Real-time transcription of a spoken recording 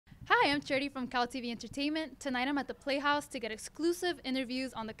Hi, I'm Charity from CalTV Entertainment. Tonight I'm at the Playhouse to get exclusive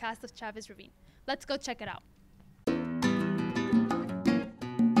interviews on the cast of Chavez Ravine. Let's go check it out.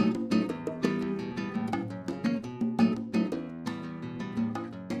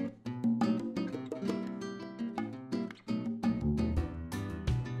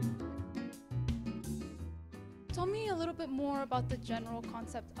 Tell me a little bit more about the general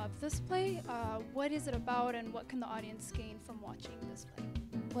concept of this play. What is it about and what can the audience gain from watching this play?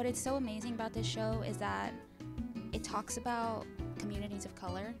 What is so amazing about this show is that it talks about communities of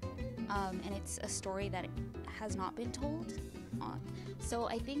color, and it's a story that has not been told. So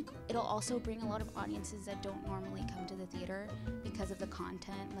I think it'll also bring a lot of audiences that don't normally come to the theater because of the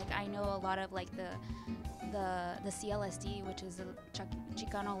content. Like, I know a lot of like the CLSD, which is the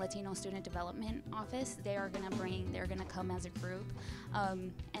Chicano Latino Student Development Office. They're gonna come as a group,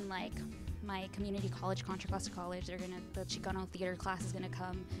 and like my community college, Contra Costa College, the Chicano theater class is gonna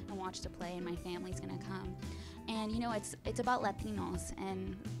come and watch the play, and my family's gonna come. And you know, it's about Latinos,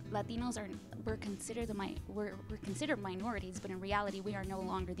 and Latinos we're considered minorities, but in reality, we are no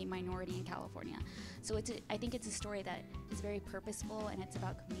longer the minority in California. So I think it's a story that is very purposeful, and it's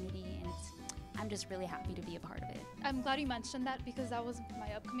about community, and I'm just really happy to be a part of it. I'm glad you mentioned that because that was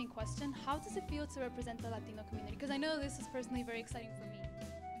my upcoming question. How does it feel to represent the Latino community? Because I know this is personally very exciting for me.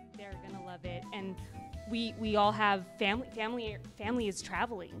 They're gonna love it, and we all have family is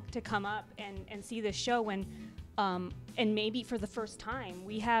traveling to come up and see this show, and maybe for the first time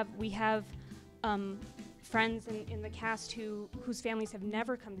we have friends in the cast whose families have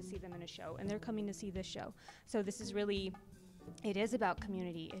never come to see them in a show, and they're coming to see this show. So this is really, it is about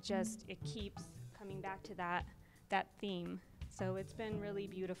community. It keeps coming back to that theme. So it's been really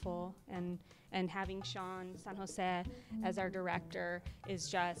beautiful, and having Sean San Jose as our director is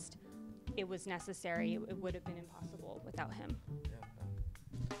just, it was necessary. It would have been impossible without him.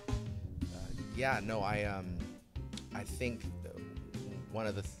 I think one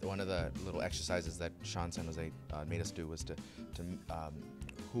of the little exercises that Sean San Jose made us do was to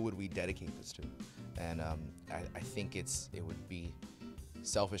who would we dedicate this to, and I think it would be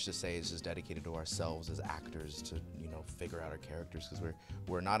selfish to say it's just dedicated to ourselves as actors to figure out our characters, because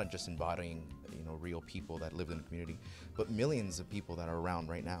we're not just embodying real people that live in the community, but millions of people that are around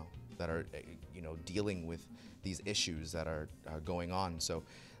right now that are dealing with these issues that are going on. So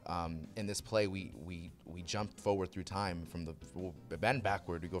in this play, we jump forward through time we'll bend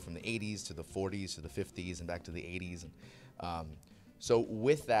backward. We go from the 80s to the 40s to the 50s and back to the 80s. So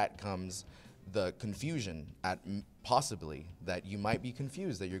with that comes the confusion at possibly that you might be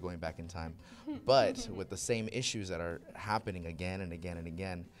confused that you're going back in time, but with the same issues that are happening again and again and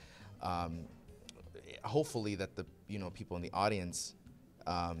again, hopefully that the people in the audience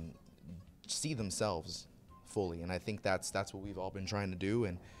see themselves fully, and I think that's what we've all been trying to do.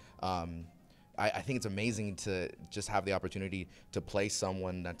 And I think it's amazing to just have the opportunity to play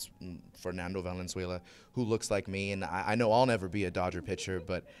someone that's Fernando Valenzuela, who looks like me, and I know I'll never be a Dodger pitcher,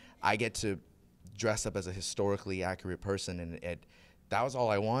 but I get to dress up as a historically accurate person, and that was all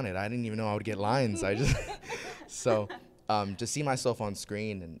I wanted. I didn't even know I would get lines. So to see myself on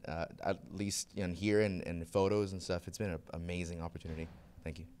screen and at least here and photos and stuff, it's been an amazing opportunity.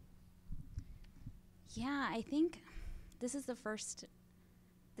 Thank you. Yeah, I think this is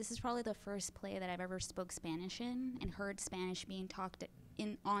probably the first play that I've ever spoke Spanish in and heard Spanish being talked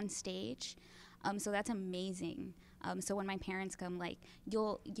in on stage. So that's amazing. So when my parents come, like,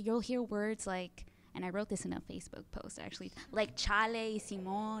 you'll hear words like, and I wrote this in a Facebook post actually, like chale,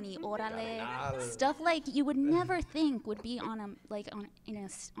 Simón, y órale, stuff like you would never think would be on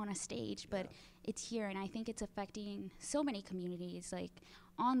a stage, but it's here, and I think it's affecting so many communities, like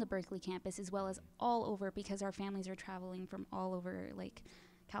on the Berkeley campus as well as all over, because our families are traveling from all over, like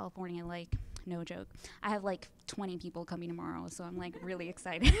California. Like, no joke, I have like 20 people coming tomorrow, so I'm like really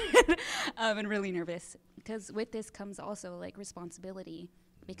excited and really nervous, because with this comes also like responsibility,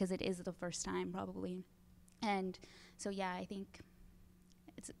 because it is the first time probably. And so yeah, I think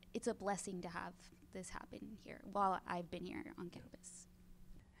it's a blessing to have this happen here while I've been here on campus.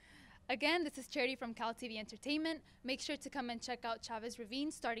 Again, this is Charity from CalTV Entertainment. Make sure to come and check out Chavez Ravine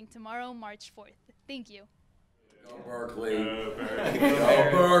starting tomorrow, March 4th. Thank you. Go Berkeley. Go Berkeley.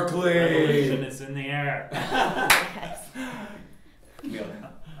 Go Berkeley. Revolution is in the air.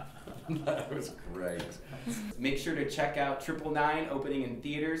 That was great. Make sure to check out 999 opening in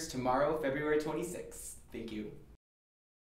theaters tomorrow, February 26th. Thank you.